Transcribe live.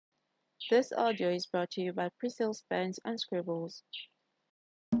This audio is brought to you by Priscill's Pens and Scribbles.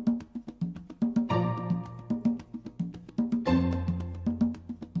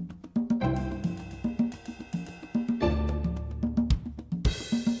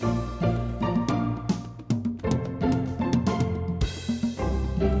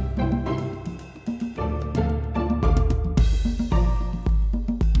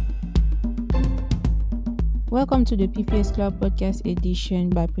 Welcome to the PPS Club Podcast Edition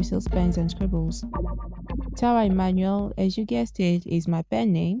by Priscill's Pens and Scribbles. Tara Emmanuel, as you guessed it, is my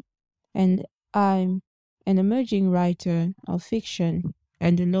pen name, and I'm an emerging writer of fiction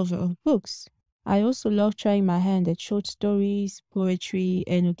and a lover of books. I also love trying my hand at short stories, poetry,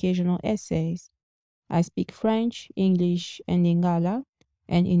 and occasional essays. I speak French, English, and Lingala,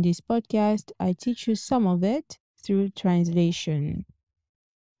 and in this podcast, I teach you some of it through translation.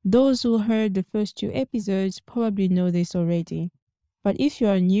 Those who heard the first two episodes probably know this already, but if you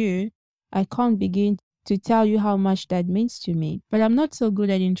are new, I can't begin to tell you how much that means to me. But I'm not so good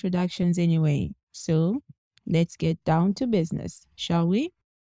at introductions anyway, so let's get down to business, shall we?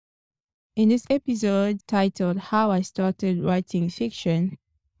 In this episode titled How I Started Writing Fiction,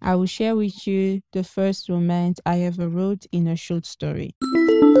 I will share with you the first romance I ever wrote in a short story.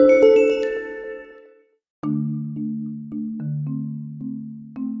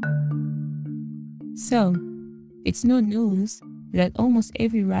 So, it's no news that almost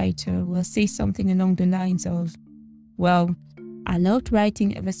every writer will say something along the lines of, well, I loved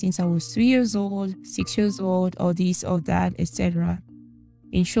writing ever since I was 3 years old, 6 years old, or this or that, etc.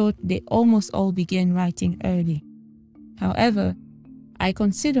 In short, they almost all began writing early. However, I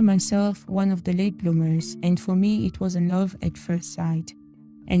consider myself one of the late bloomers, and for me it was a love at first sight.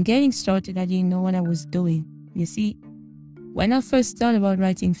 And getting started, I didn't know what I was doing. You see, when I first thought about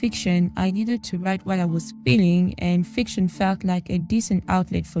writing fiction, I needed to write what I was feeling, and fiction felt like a decent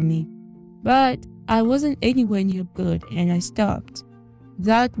outlet for me. But I wasn't anywhere near good, and I stopped.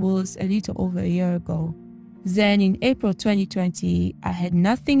 That was a little over a year ago. Then in April 2020, I had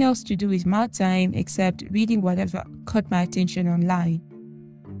nothing else to do with my time except reading whatever caught my attention online.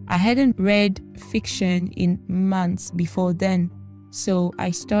 I hadn't read fiction in months before then, so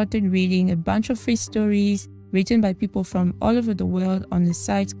I started reading a bunch of free stories written by people from all over the world on a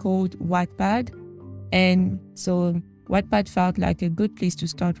site called Wattpad, and so Wattpad felt like a good place to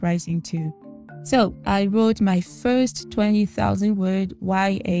start writing to. So I wrote my first 20,000 word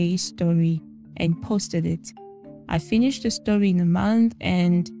YA story and posted it. I finished the story in a month,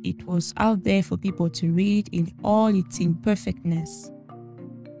 and it was out there for people to read in all its imperfectness.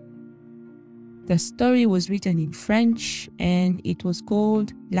 The story was written in French, and it was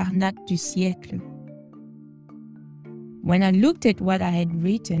called L'arnaque du siècle. When I looked at what I had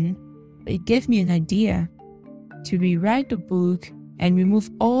written, it gave me an idea to rewrite the book and remove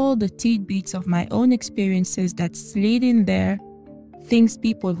all the tidbits of my own experiences that slid in there, things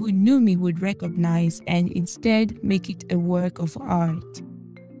people who knew me would recognize, and instead make it a work of art.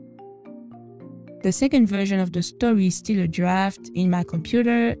 The second version of the story is still a draft in my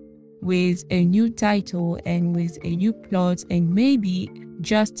computer with a new title and with a new plot and maybe,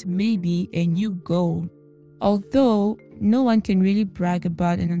 just maybe, a new goal. Although no one can really brag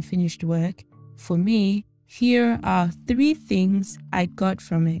about an unfinished work, for me, here are 3 things I got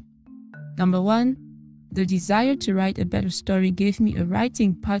from it. Number 1, the desire to write a better story gave me a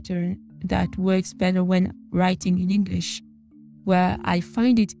writing pattern that works better when writing in English, where I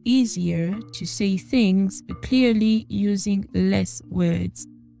find it easier to say things clearly using less words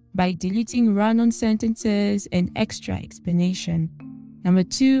by deleting run-on sentences and extra explanation. Number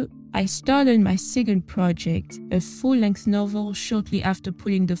 2, I started my second project, a full-length novel, shortly after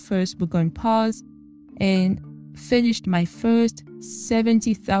putting the first book on pause, and finished my first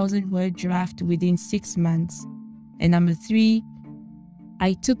 70,000 word draft within 6 months. And number 3,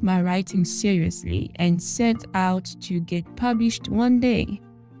 I took my writing seriously and set out to get published one day.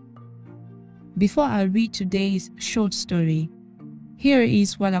 Before I read today's short story, here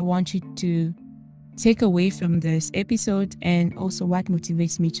is what I want you to take away from this episode and also what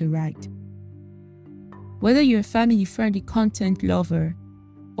motivates me to write. Whether you're a family-friendly content lover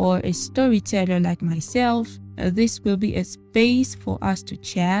or a storyteller like myself, this will be a space for us to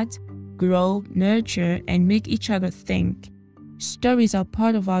chat, grow, nurture, and make each other think. Stories are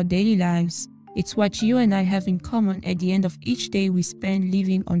part of our daily lives. It's what you and I have in common at the end of each day we spend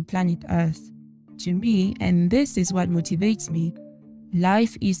living on planet Earth. To me, and this is what motivates me,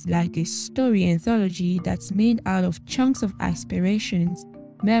 life is like a story anthology that's made out of chunks of aspirations,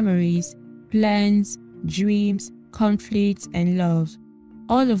 memories, plans, dreams, conflicts, and love,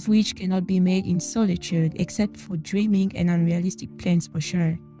 all of which cannot be made in solitude except for dreaming and unrealistic plans for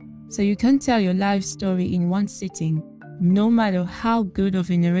sure. So you can't tell your life story in one sitting, no matter how good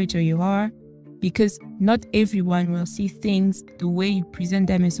of a narrator you are, because not everyone will see things the way you present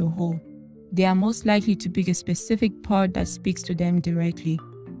them as a whole. They are most likely to pick a specific part that speaks to them directly.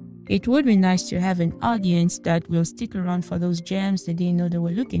 It would be nice to have an audience that will stick around for those gems they didn't know they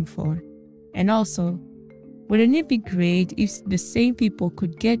were looking for. And also, wouldn't it be great if the same people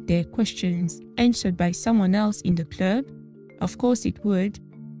could get their questions answered by someone else in the club? Of course it would.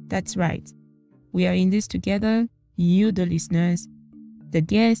 That's right. We are in this together, you the listeners, the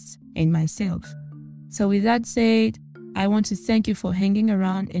guests, and myself. So with that said, I want to thank you for hanging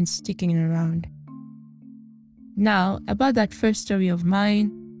around and sticking around. Now, about that first story of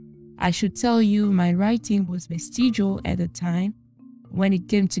mine, I should tell you my writing was vestigial at the time when it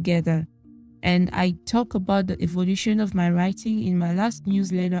came together, and I talk about the evolution of my writing in my last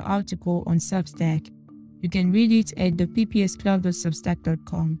newsletter article on Substack. You can read it at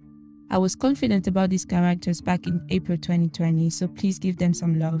theppsclub.substack.com. I was confident about these characters back in April 2020, so please give them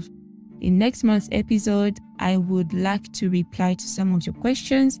some love. In next month's episode, I would like to reply to some of your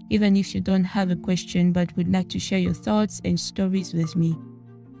questions, even if you don't have a question but would like to share your thoughts and stories with me.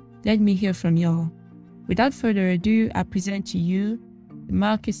 Let me hear from y'all. Without further ado, I present to you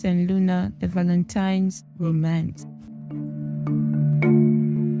Marcus and Luna, A Valentine's Romance.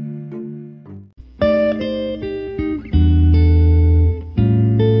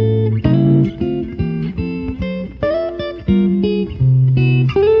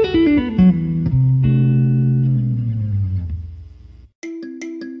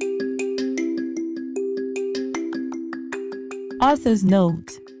 Author's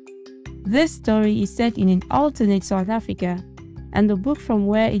note: this story is set in an alternate South Africa, and the book from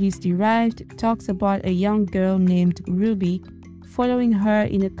where it is derived talks about a young girl named Ruby following her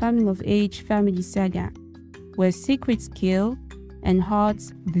in a coming-of-age family saga, where secrets kill and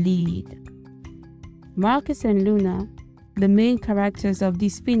hearts bleed. Marcus and Luna, the main characters of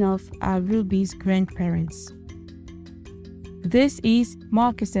this spin-off, are Ruby's grandparents. This is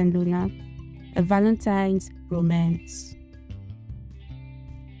Marcus and Luna, A Valentine's Romance.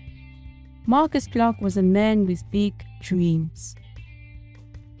 Marcus Clark was a man with big dreams.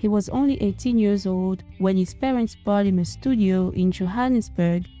 He was only 18 years old when his parents bought him a studio in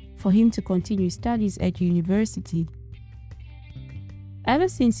Johannesburg for him to continue studies at university. Ever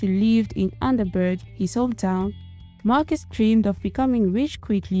since he lived in Underberg, his hometown, Marcus dreamed of becoming rich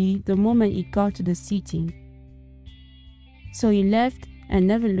quickly the moment he got to the city. So he left and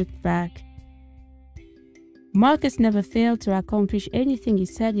never looked back. Marcus never failed to accomplish anything he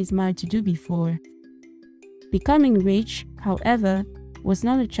set his mind to do before. Becoming rich, however, was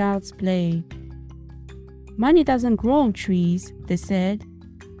not a child's play. Money doesn't grow on trees, they said.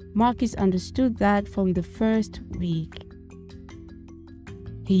 Marcus understood that from the first week.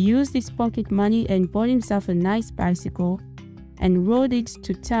 He used his pocket money and bought himself a nice bicycle and rode it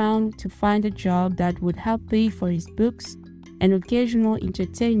to town to find a job that would help pay for his books and occasional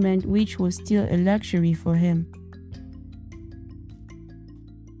entertainment, which was still a luxury for him.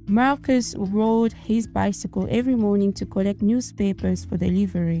 Marcus rode his bicycle every morning to collect newspapers for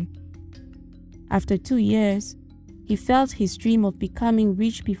delivery. After 2 years, he felt his dream of becoming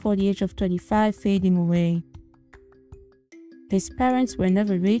rich before the age of 25 fading away. His parents were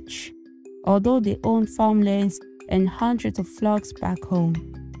never rich, although they owned farmlands and hundreds of flocks back home.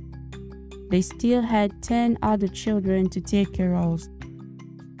 They still had 10 other children to take care of.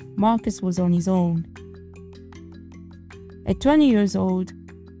 Marcus was on his own. At 20 years old,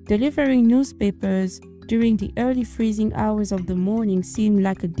 delivering newspapers during the early freezing hours of the morning seemed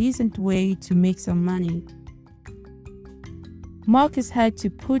like a decent way to make some money. Marcus had to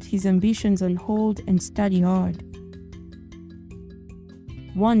put his ambitions on hold and study hard.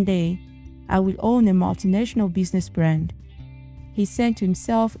 One day, I will own a multinational business brand, he said to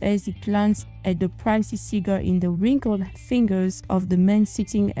himself as he glanced at the pricey cigar in the wrinkled fingers of the man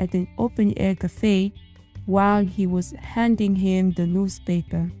sitting at an open-air cafe while he was handing him the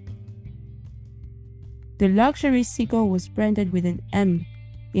newspaper. The luxury cigar was branded with an M,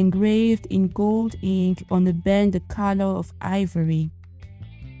 engraved in gold ink on the band the color of ivory.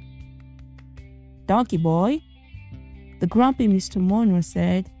 "Donkey boy," the grumpy Mr. Monroe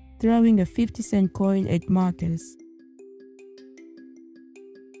said, throwing a 50-cent coin at Marcus.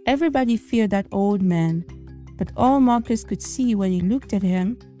 Everybody feared that old man, but all Marcus could see when he looked at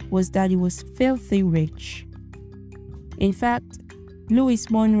him was that he was filthy rich. In fact, Louis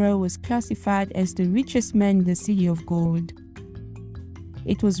Monroe was classified as the richest man in the city of gold.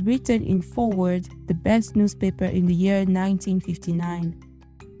 It was written in Forward, the best newspaper in the year 1959.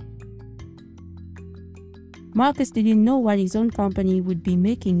 Marcus didn't know what his own company would be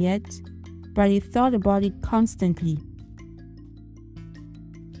making yet, but he thought about it constantly.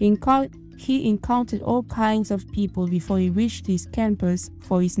 He encountered all kinds of people before he reached his campus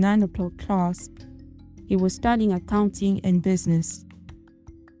for his 9 o'clock class. He was studying accounting and business.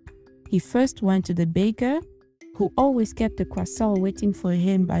 He first went to the baker, who always kept a croissant waiting for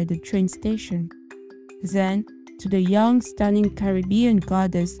him by the train station. Then to the young, stunning Caribbean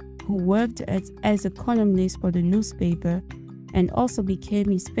goddess who worked as a columnist for the newspaper and also became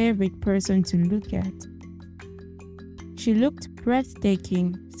his favorite person to look at. She looked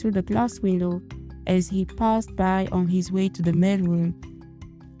breathtaking through the glass window as he passed by on his way to the mailroom.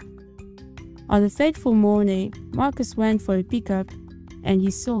 On the fateful morning, Marcus went for a pickup and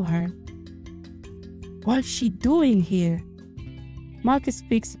he saw her. What's she doing here? Marcus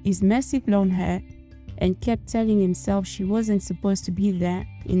fixed his messy blonde hair and kept telling himself she wasn't supposed to be there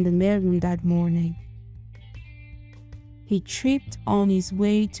in the mailroom that morning. He tripped on his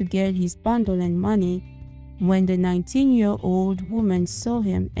way to get his bundle and money when the 19-year-old woman saw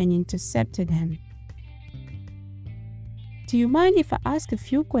him and intercepted him. Do you mind if I ask a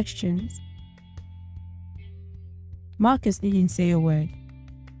few questions? Marcus didn't say a word.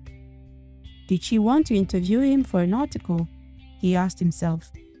 Did she want to interview him for an article? He asked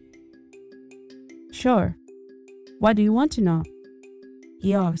himself. Sure. What do you want to know?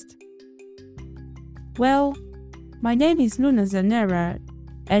 He asked. Well, my name is Luna Zanera,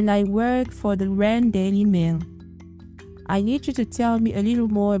 and I work for the Rand Daily Mail. I need you to tell me a little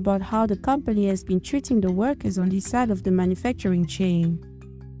more about how the company has been treating the workers on this side of the manufacturing chain,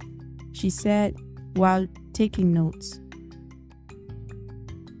 she said while taking notes.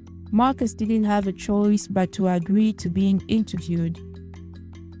 Marcus didn't have a choice but to agree to being interviewed.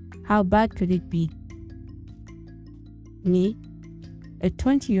 How bad could it be? Me, a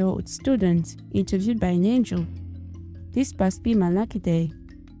 20-year-old student interviewed by an angel. This must be my lucky day.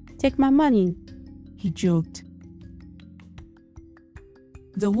 Take my money, he joked.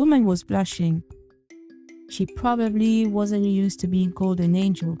 The woman was blushing. She probably wasn't used to being called an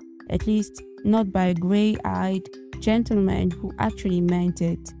angel, at least not by a gray-eyed gentleman who actually meant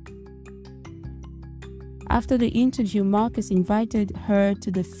it. After the interview, Marcus invited her to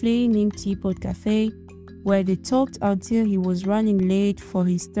the Flaming Teapot Cafe, where they talked until he was running late for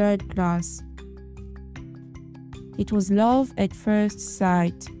his third class. It was love at first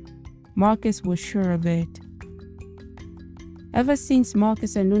sight. Marcus was sure of it. Ever since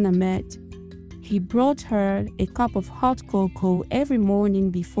Marcus and Luna met, he brought her a cup of hot cocoa every morning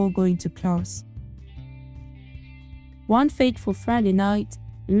before going to class. One fateful Friday night,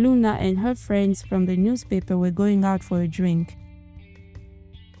 Luna and her friends from the newspaper were going out for a drink.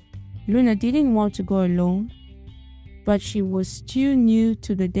 Luna didn't want to go alone, but she was still new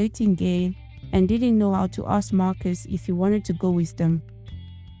to the dating game and didn't know how to ask Marcus if he wanted to go with them.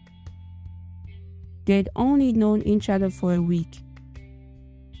 They'd only known each other for a week.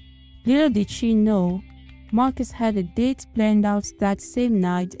 Little did she know, Marcus had a date planned out that same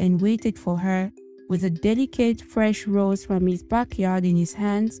night and waited for her with a delicate fresh rose from his backyard in his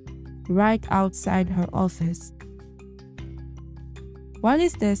hands right outside her office. What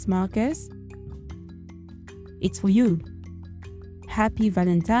is this, Marcus? It's for you. Happy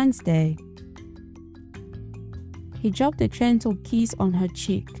Valentine's Day. He dropped a gentle kiss on her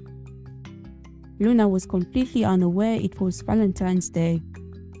cheek. Luna was completely unaware it was Valentine's Day.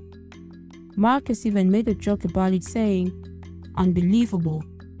 Marcus even made a joke about it, saying, "Unbelievable.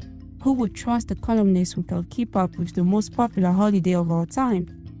 Who would trust a columnist who can keep up with the most popular holiday of all time?"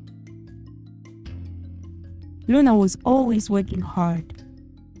 Luna was always working hard.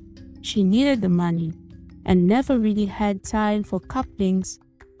 She needed the money and never really had time for couplings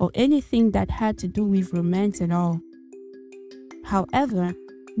or anything that had to do with romance at all. However,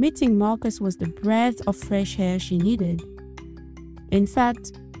 meeting Marcus was the breath of fresh air she needed. In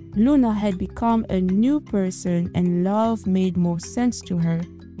fact, Luna had become a new person and love made more sense to her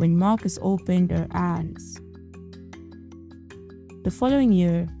when Marcus opened her eyes. The following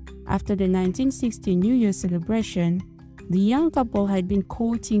year, after the 1960 New Year celebration, the young couple had been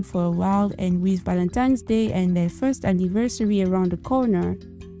courting for a while, and with Valentine's Day and their first anniversary around the corner,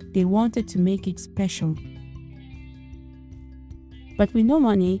 they wanted to make it special. But with no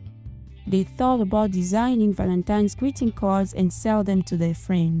money, they thought about designing Valentine's greeting cards and sell them to their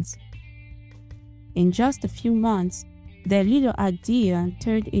friends. In just a few months, their little idea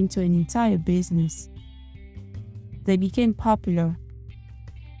turned into an entire business. They became popular.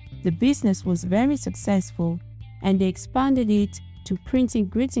 The business was very successful, and they expanded it to printing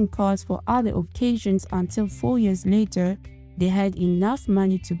greeting cards for other occasions until 4 years later, they had enough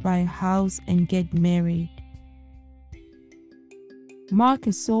money to buy a house and get married.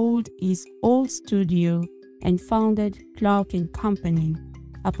 Marcus sold his old studio and founded Clark and Company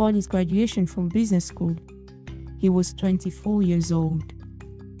upon his graduation from business school. He was 24 years old.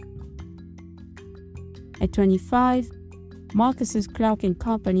 At 25, Marcus's Clark and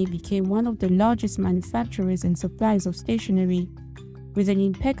Company became one of the largest manufacturers and suppliers of stationery, with an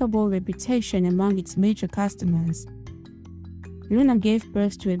impeccable reputation among its major customers. Luna gave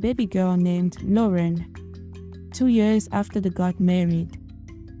birth to a baby girl named Lauren 2 years after they got married.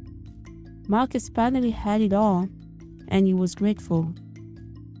 Marcus finally had it all, and he was grateful.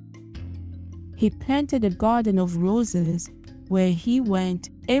 He planted a garden of roses where he went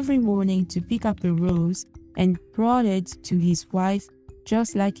every morning to pick up a rose and brought it to his wife,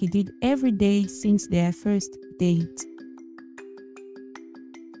 just like he did every day since their first date.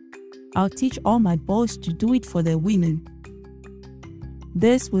 I'll teach all my boys to do it for their women.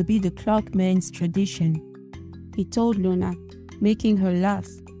 This will be the Clark men's tradition, he told Luna, making her laugh.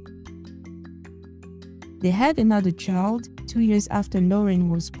 They had another child 2 years after Lauren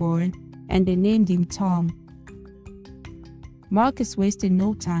was born, and they named him Tom. Marcus wasted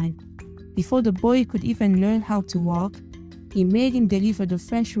no time. Before the boy could even learn how to walk, he made him deliver the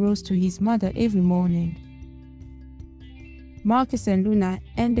fresh rose to his mother every morning. Marcus and Luna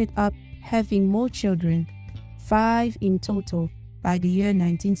ended up having more children, 5 in total, by the year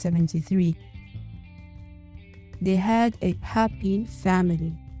 1973. They had a happy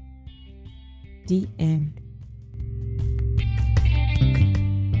family. The end.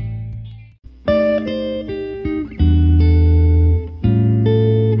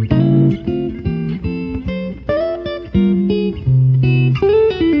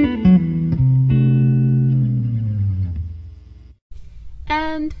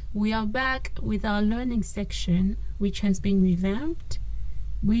 And we are back with our learning section, which has been revamped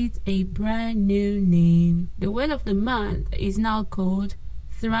with a brand new name. The word of the month is now called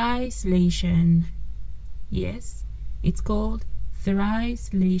thrislation. Yes, it's called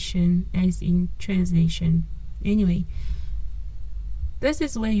thrislation, as in translation. Anyway, this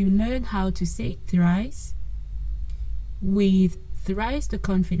is where you learn how to say thrice with thrice the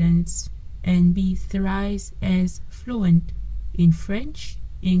confidence and be thrice as fluent in French,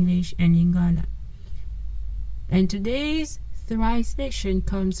 English, and Lingala. And today's thrislation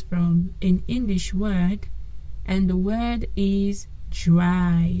comes from an English word, and the word is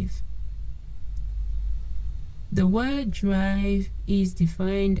drive. The word drive is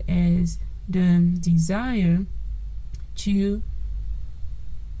defined as the desire to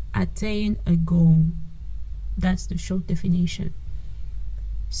attain a goal. That's the short definition.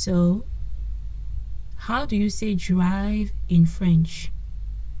 So, how do you say drive in French?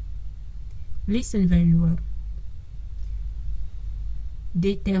 Listen very well.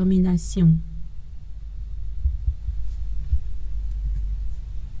 Détermination.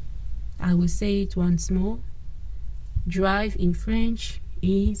 I will say it once more. Drive in French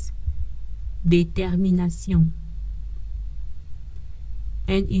is détermination.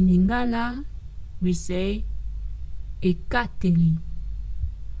 And in Lingala, we say ekateli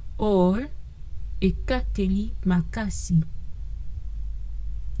or ekateli makasi.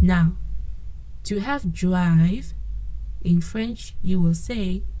 Now, to have drive, in French, you will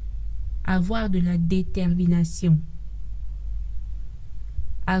say avoir de la détermination.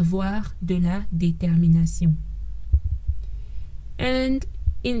 Avoir de la détermination. And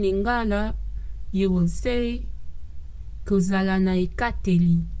in Lingala, you will say kozala na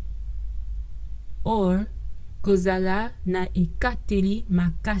ekateli or kozala na ekateli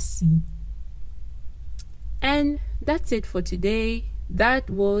makasi. And that's it for today. That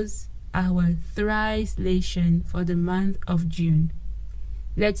was our thrislation for the month of June.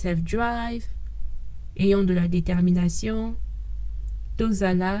 Let's have drive, ayons de la détermination,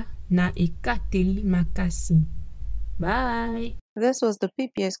 tozala na ekateli makasi. Bye. This was the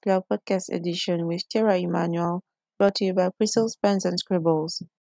PPS Cloud Podcast edition with Tara Emmanuel, brought to you by Priscil's Pens and Scribbles.